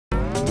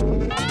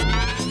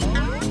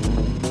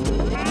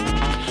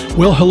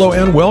Well, hello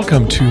and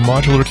welcome to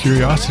Modular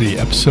Curiosity,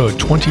 episode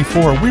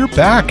 24. We're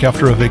back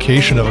after a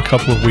vacation of a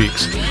couple of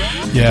weeks.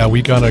 Yeah,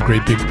 we got a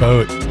great big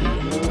boat.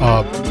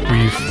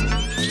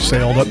 We've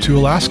sailed up to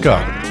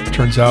Alaska.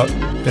 Turns out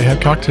they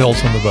had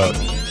cocktails on the boat.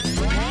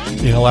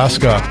 In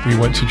Alaska, we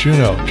went to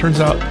Juneau.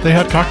 Turns out they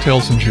had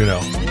cocktails in Juneau.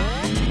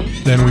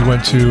 Then we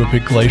went to a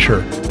big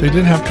glacier. They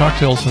didn't have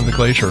cocktails in the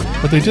glacier,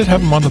 but they did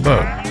have them on the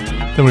boat.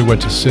 Then we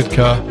went to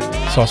Sitka,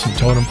 saw some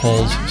totem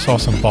poles, saw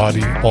some bald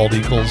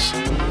eagles.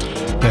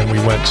 Then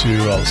we went to,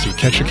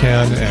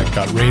 Ketchikan and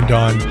got rained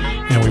on.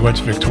 And we went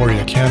to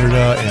Victoria,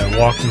 Canada and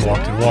walked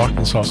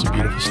and saw some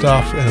beautiful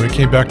stuff. And then we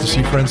came back to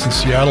see friends in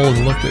Seattle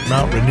and looked at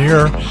Mount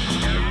Rainier.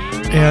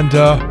 And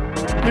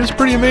it was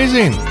pretty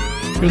amazing.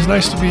 It was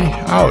nice to be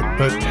out,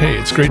 but hey,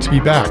 it's great to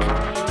be back.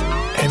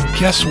 And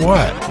guess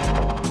what?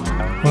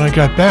 When I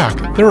got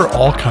back, there were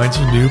all kinds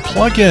of new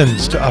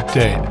plugins to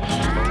update.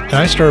 And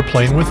I started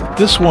playing with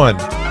this one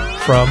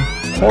from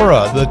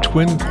Hora, the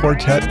Twin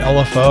Quartet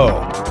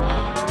LFO.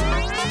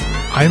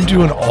 I'm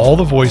doing all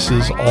the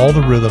voices, all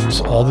the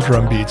rhythms, all the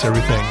drum beats,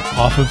 everything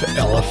off of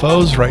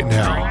LFOs right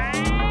now.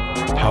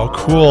 How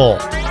cool.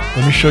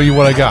 Let me show you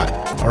what I got.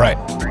 All right.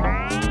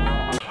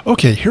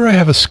 Okay, here I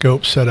have a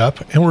scope set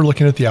up and we're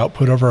looking at the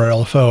output of our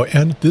LFO,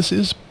 and this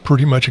is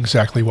pretty much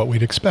exactly what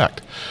we'd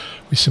expect.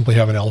 We simply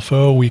have an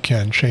LFO. We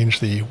can change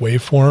the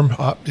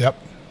waveform.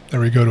 Yep, there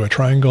we go to a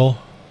triangle.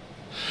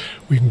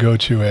 We can go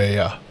to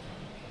a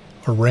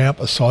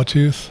ramp, a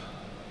sawtooth.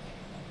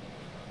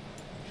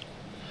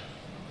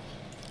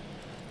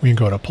 We can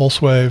go to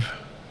pulse wave.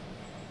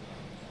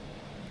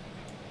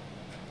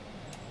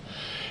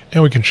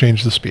 And we can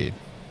change the speed.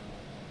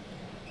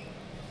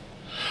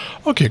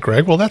 Okay,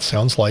 Greg, well that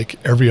sounds like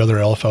every other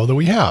LFO that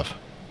we have.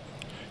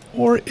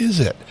 Or is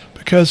it?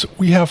 Because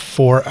we have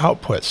 4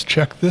 outputs.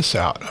 Check this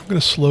out. I'm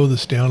going to slow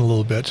this down a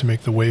little bit to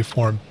make the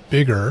waveform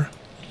bigger.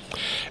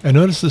 And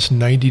notice this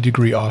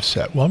 90-degree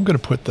offset. Well, I'm going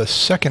to put the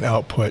second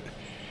output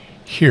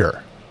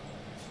here.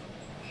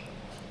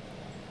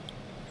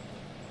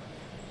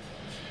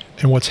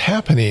 And what's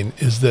happening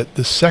is that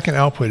the second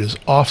output is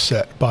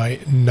offset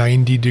by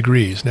 90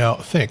 degrees. Now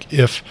think,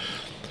 if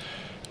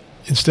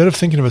instead of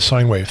thinking of a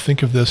sine wave,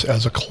 think of this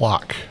as a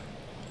clock,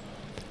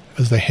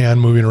 as the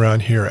hand moving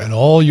around here, and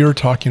all you're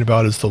talking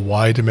about is the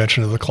y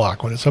dimension of the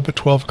clock. When it's up at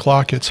 12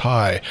 o'clock, it's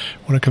high.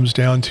 When it comes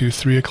down to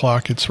 3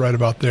 o'clock, it's right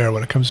about there.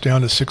 When it comes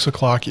down to 6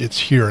 o'clock, it's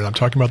here. And I'm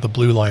talking about the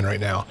blue line right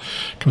now.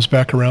 Comes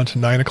back around to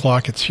 9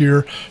 o'clock, it's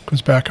here.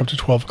 Comes back up to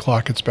 12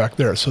 o'clock, it's back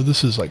there. So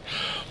this is like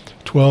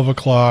 12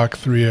 o'clock,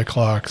 3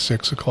 o'clock,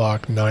 6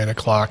 o'clock, 9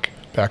 o'clock,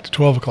 back to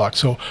 12 o'clock.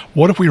 So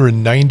what if we were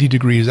 90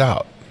 degrees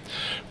out?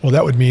 Well,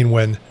 that would mean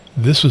when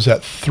this was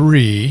at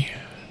 3,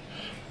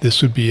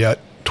 this would be at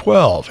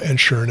 12. And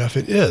sure enough,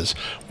 it is.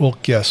 Well,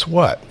 guess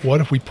what?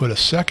 What if we put a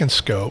second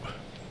scope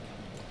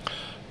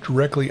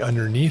directly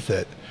underneath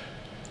it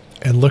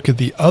and look at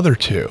the other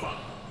two?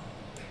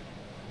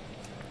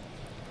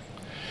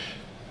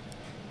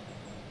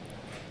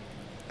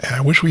 And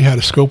I wish we had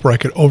a scope where I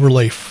could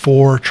overlay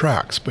 4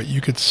 tracks, but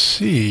you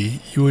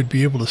would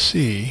be able to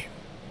see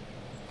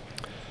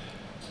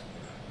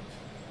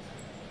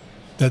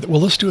that, well,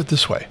 let's do it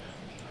this way.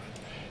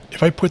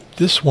 If I put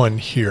this one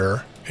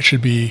here, it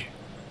should be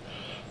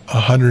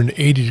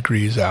 180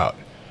 degrees out.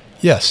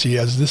 Yes, see,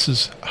 as this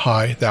is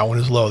high, that one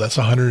is low. That's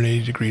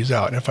 180 degrees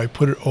out. And if I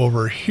put it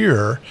over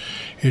here,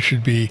 it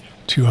should be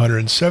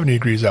 270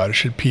 degrees out. It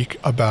should peak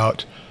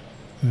about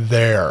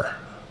there.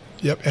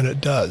 Yep, and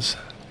it does.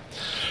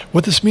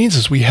 What this means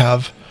is we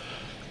have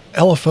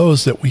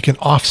LFOs that we can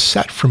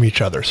offset from each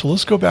other. So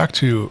let's go back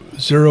to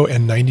 0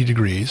 and 90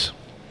 degrees.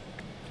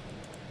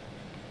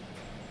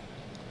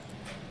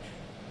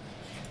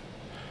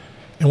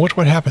 And watch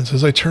what happens.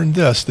 As I turn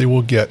this, they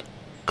will get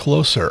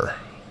closer.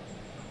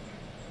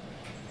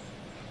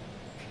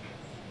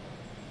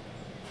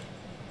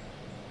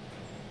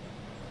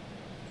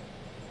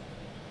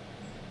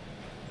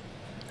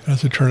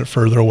 As I turn it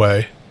further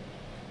away,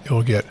 it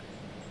will get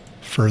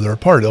further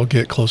apart. It'll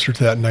get closer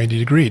to that 90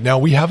 degree. Now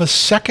we have a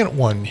second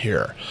one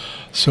here.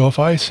 So if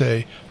I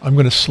say I'm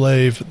going to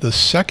slave the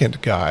second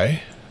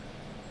guy,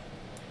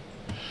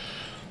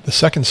 the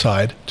second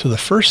side to the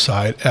first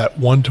side at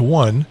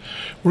 1:1,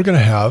 we're going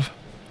to have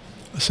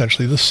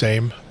essentially the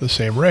same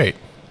rate.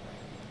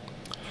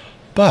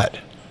 But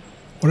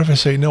what if I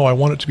say, no, I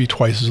want it to be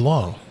twice as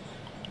long?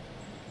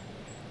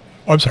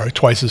 Oh, I'm sorry,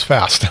 twice as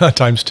fast,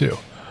 times 2.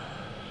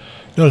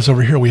 Notice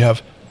over here we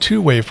have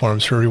 2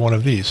 waveforms for every one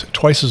of these.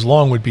 Twice as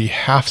long would be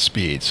half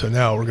speed. So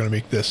now we're going to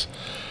make this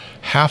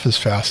half as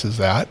fast as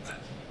that.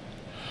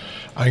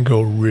 I can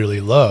go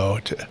really low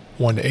to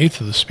 1/8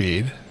 of the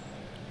speed.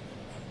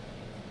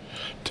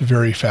 To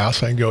very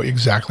fast, I can go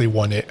exactly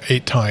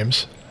 1/8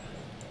 times.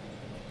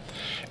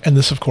 And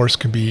this, of course,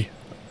 can be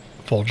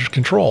voltage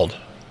controlled.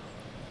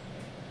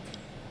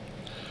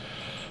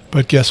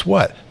 But guess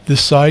what?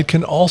 This side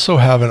can also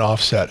have an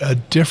offset, a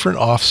different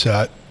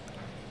offset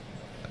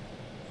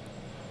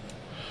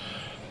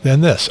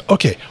than this.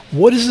 Okay,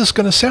 what is this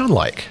going to sound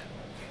like?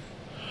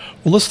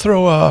 Well, let's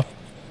throw a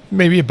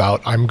maybe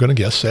about, I'm going to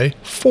guess, say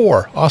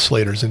 4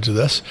 oscillators into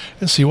this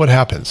and see what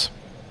happens.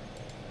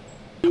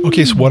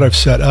 Okay, so what I've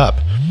set up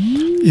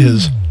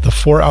is the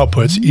 4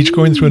 outputs, each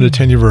going through an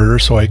attenuator,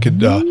 so I could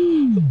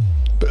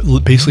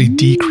basically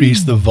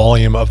decrease the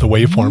volume of the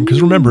waveform.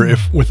 Because remember,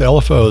 if with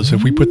LFOs,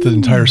 if we put the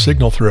entire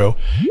signal through,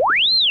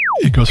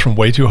 it goes from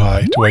way too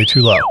high to way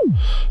too low.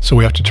 So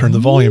we have to turn the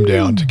volume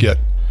down to get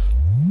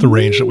the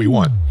range that we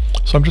want.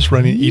 So I'm just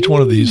running each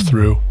one of these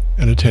through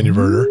an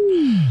attenuator.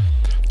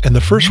 And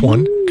the first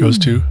one goes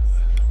to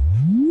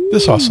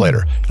this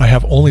oscillator. And I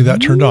have only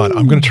that turned on.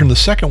 I'm going to turn the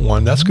second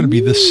one. That's going to be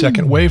this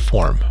second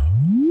waveform.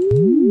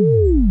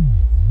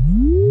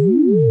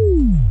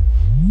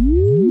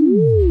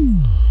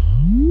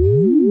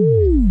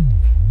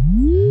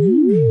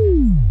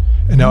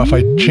 And now if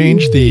I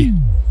change the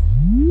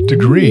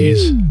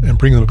degrees and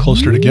bring them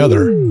closer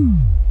together,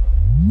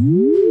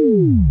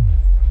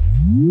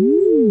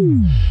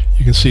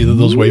 you can see that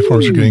those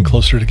waveforms are getting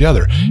closer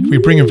together. If we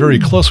bring them very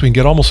close, we can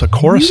get almost a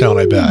chorus sound,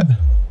 I bet.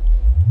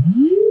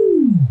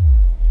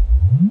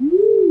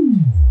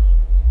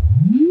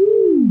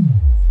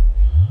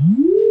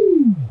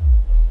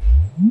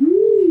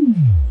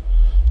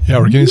 Yeah,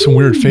 we're getting some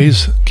weird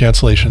phase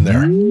cancellation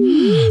there.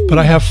 But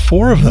I have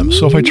 4 of them,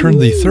 so if I turn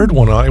the third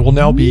one on, it will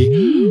now be,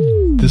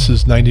 this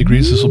is 90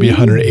 degrees, this will be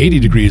 180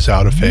 degrees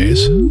out of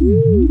phase.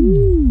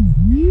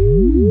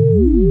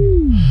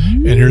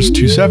 And here's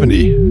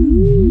 270.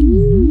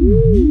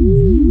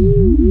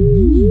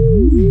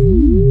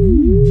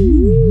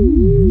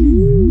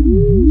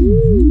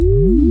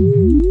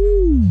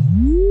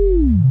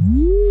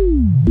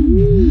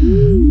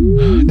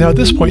 Now at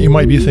this point you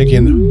might be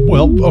thinking,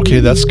 well, okay,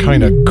 that's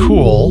kind of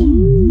cool.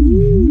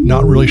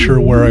 Not really sure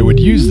where I would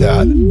use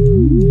that.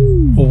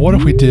 Well, what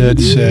if we did,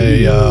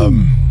 say,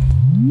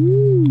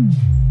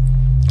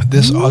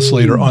 this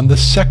oscillator on the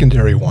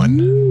secondary one?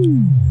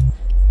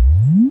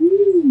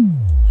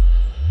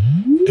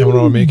 And we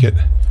want to make it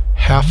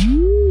half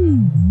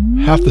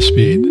the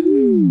speed.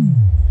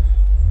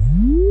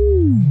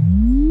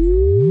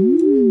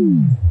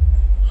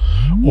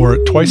 Or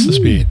twice the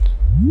speed.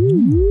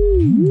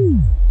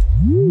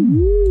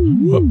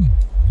 Whoop.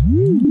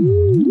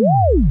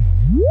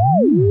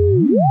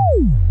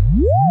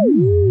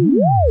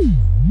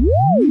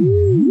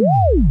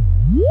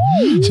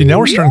 See, now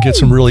we're starting to get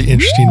some really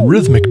interesting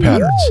rhythmic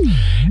patterns.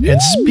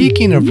 And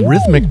speaking of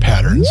rhythmic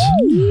patterns,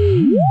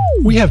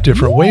 we have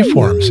different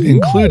waveforms,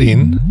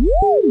 including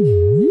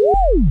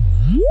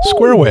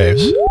square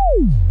waves.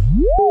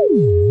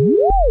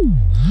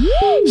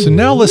 So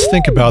now let's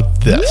think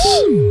about this.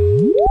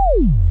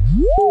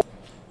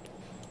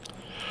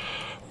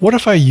 What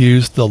if I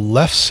use the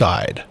left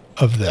side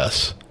of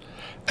this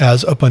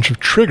as a bunch of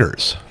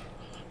triggers,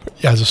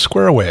 as a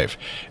square wave,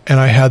 and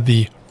I had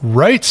the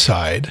right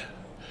side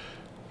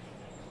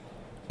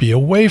be a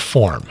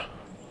waveform?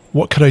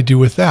 What could I do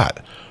with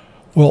that?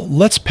 Well,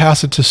 let's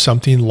pass it to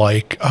something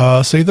like,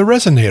 say, the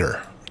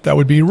resonator. That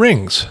would be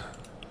rings.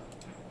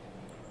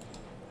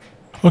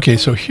 Okay,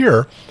 so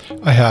here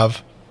I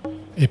have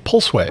a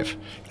pulse wave.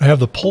 I have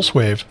the pulse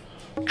wave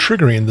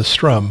triggering the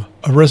strum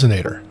of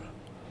resonator.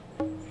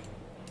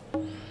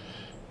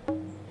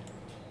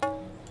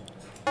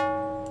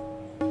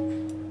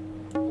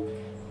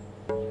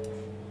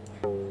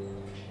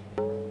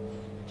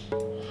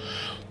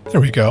 There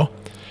we go.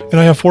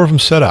 And I have 4 of them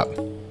set up.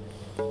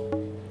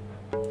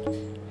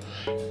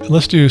 And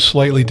let's do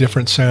slightly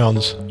different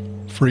sounds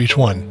for each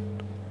one.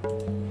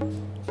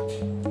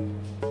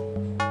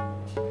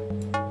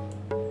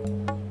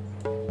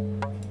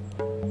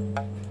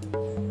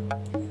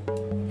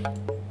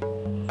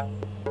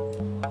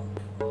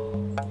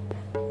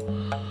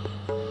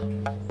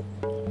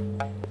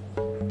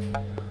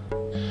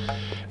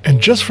 And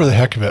just for the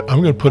heck of it,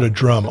 I'm going to put a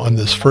drum on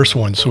this first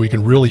one so we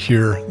can really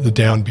hear the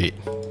downbeat.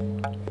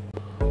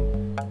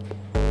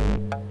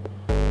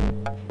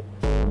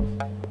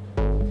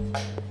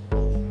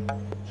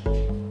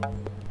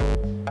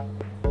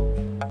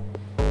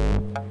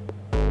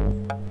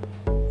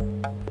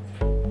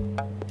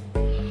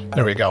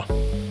 There we go.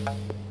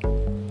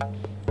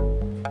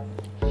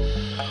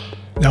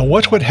 Now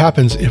watch what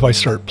happens if I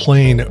start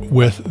playing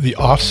with the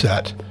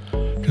offset.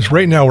 Because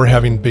right now we're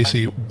having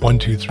basically 1,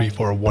 2, 3,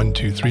 4, 1,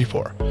 2, 3,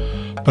 4.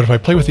 But if I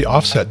play with the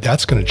offset,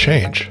 that's going to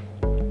change.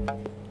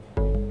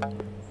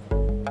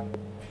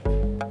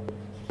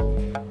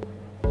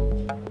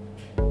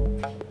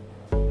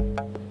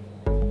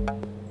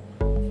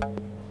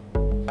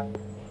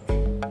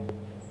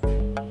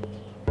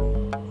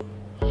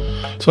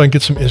 So I can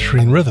get some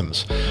interesting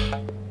rhythms.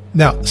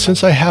 Now,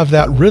 since I have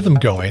that rhythm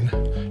going,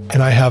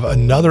 and I have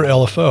another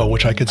LFO,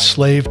 which I could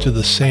slave to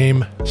the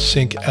same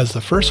sync as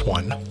the first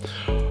one,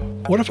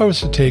 what if I was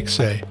to take,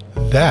 say,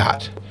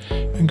 that,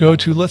 and go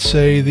to, let's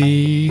say,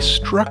 the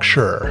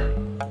structure?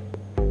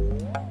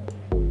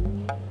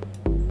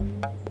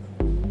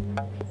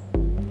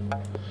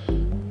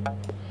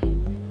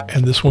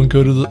 And this one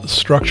go to the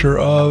structure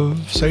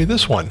of, say,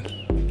 this one.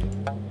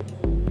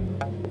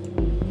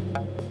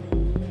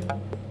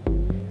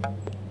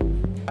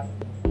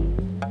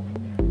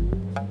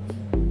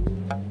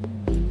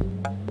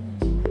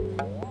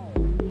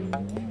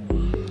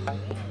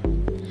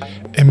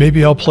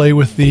 maybe I'll play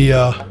with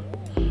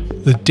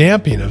the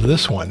damping of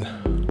this one.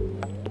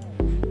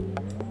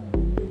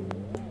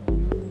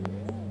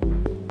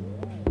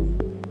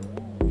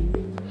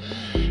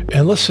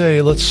 And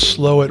let's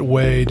slow it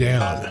way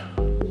down.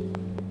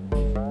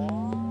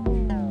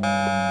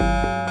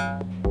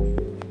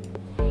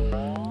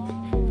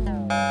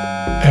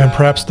 And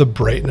perhaps the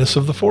brightness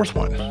of the fourth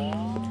one.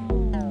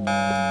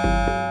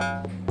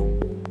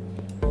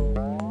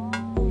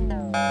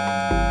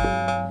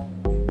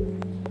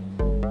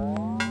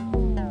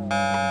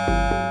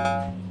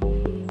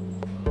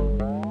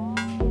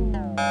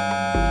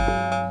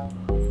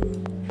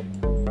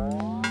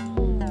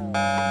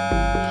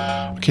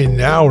 Okay,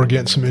 now we're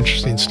getting some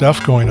interesting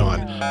stuff going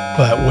on.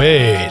 But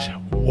wait,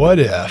 what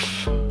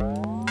if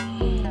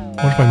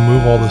I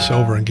move all this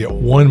over and get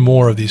one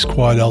more of these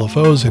quad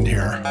LFOs in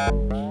here?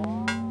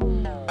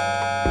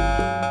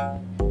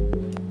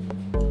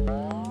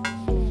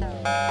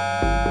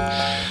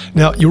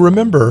 Now, you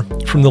remember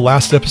from the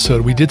last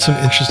episode, we did some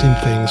interesting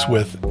things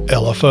with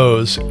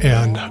LFOs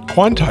and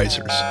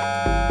quantizers.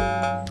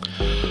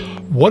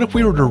 What if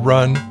we were to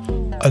run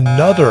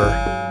another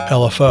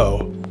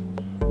LFO,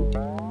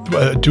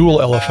 a dual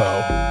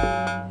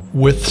LFO,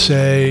 with,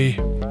 say,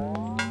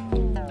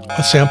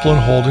 a sample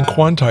and hold and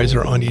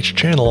quantizer on each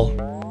channel,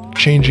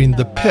 changing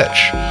the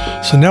pitch.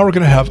 So now we're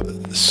going to have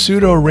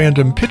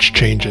pseudo-random pitch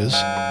changes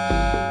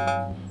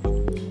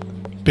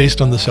based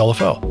on this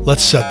LFO.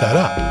 Let's set that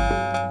up.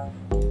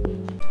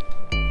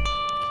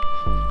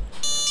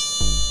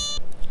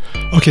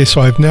 Okay,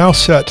 so I've now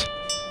set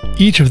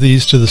each of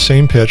these to the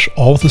same pitch,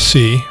 all with a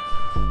C.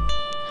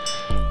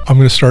 I'm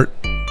going to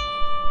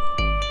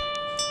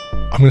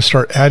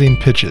start adding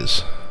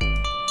pitches.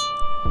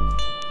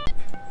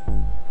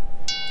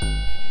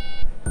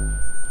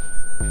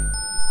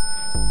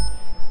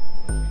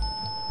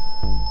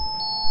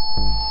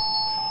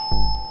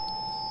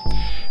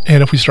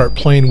 And if we start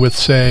playing with,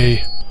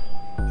 say,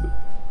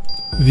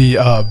 the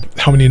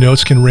how many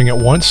notes can ring at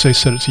once, say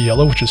set it to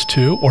yellow, which is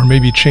 2, or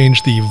maybe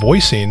change the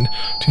voicing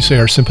to, say,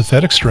 our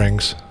sympathetic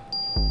strings.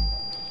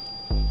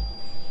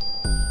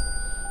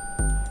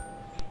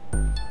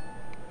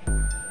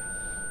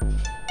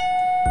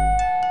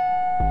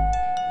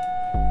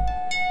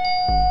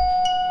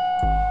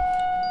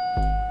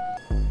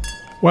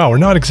 Wow, we're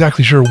not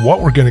exactly sure what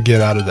we're going to get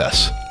out of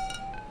this.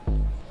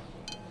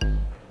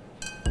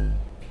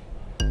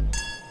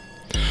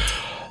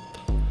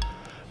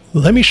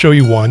 Let me show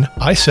you one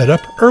I set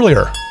up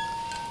earlier.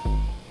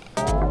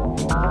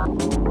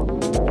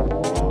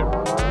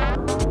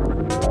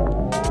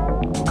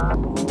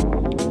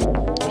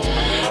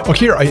 Okay,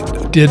 here I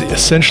did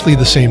essentially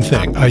the same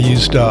thing. I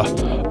used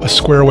a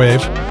square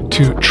wave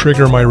to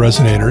trigger my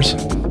resonators.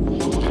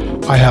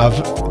 I have,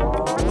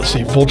 let's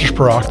see, voltage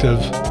per octave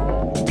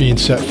being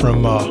set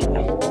from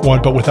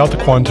 1, but without the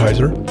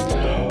quantizer.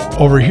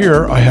 Over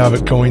here, I have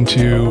it going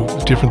to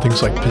different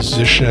things like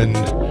position,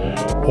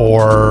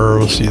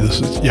 or let's see,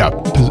 this is, yeah,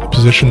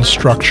 position,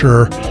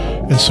 structure,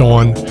 and so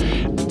on.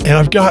 And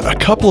I've got a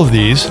couple of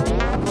these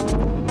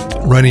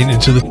running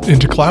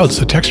into clouds,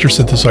 the texture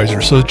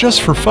synthesizer. So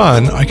just for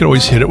fun, I could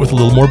always hit it with a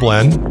little more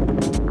blend.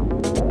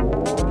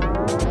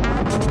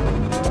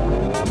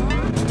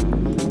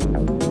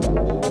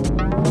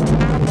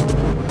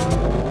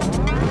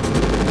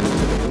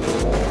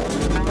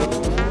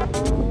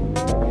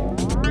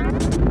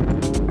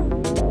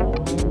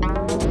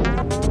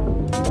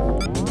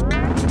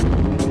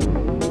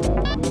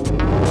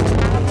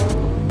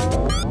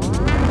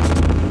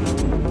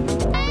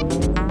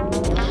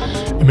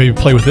 Maybe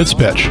play with its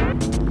pitch.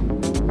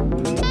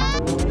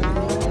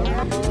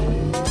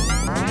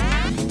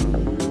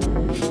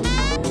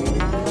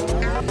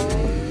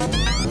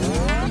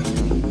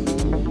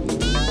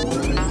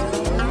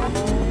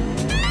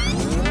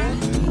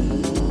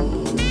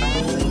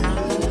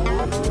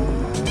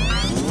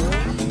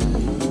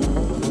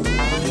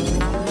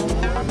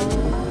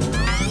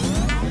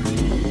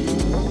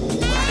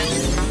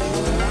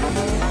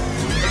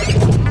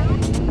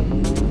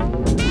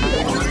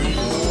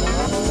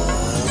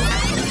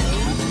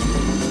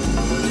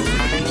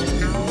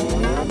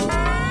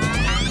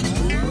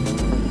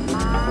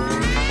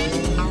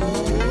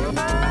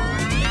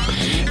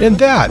 And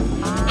that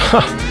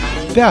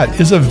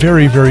is a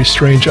very, very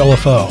strange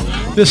LFO.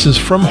 This is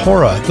from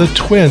Hora, the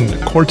Twin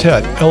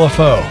Quartet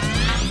LFO.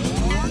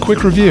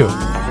 Quick review,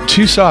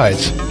 2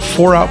 sides,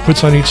 4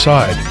 outputs on each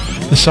side.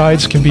 The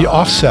sides can be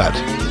offset,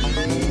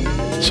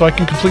 so I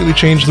can completely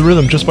change the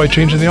rhythm just by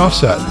changing the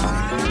offset.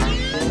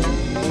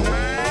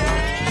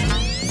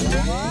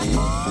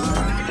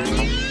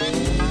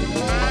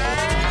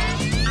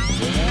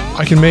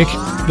 I can make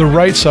the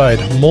right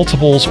side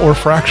multiples or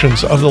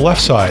fractions of the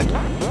left side.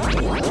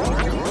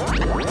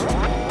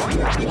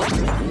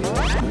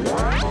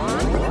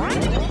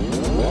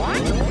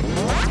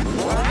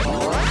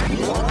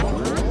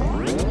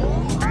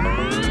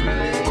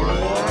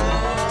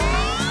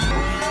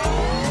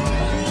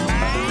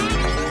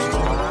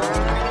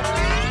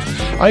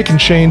 I can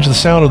change the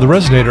sound of the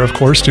resonator, of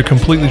course, to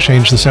completely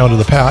change the sound of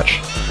the patch.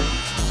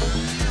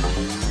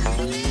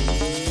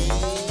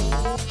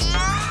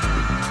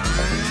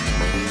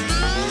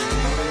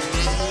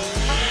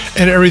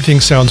 And everything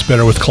sounds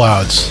better with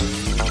clouds.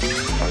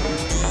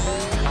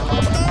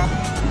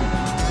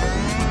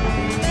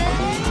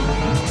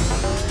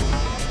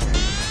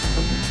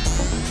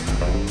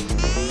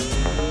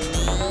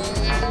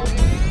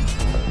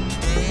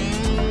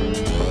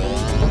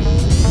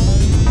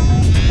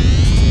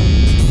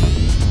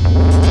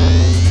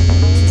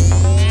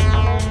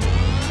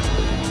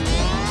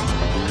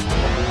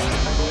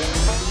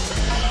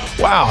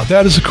 Wow,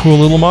 that is a cool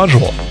little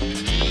module.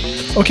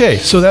 Okay,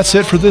 so that's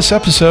it for this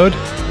episode.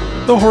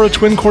 The Hora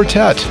Twin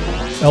Quartet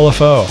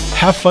LFO.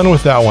 Have fun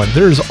with that one.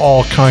 There's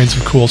all kinds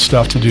of cool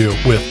stuff to do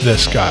with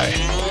this guy.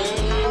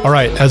 All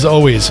right, as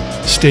always,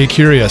 stay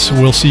curious.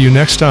 We'll see you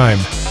next time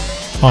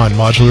on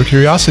Modular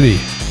Curiosity.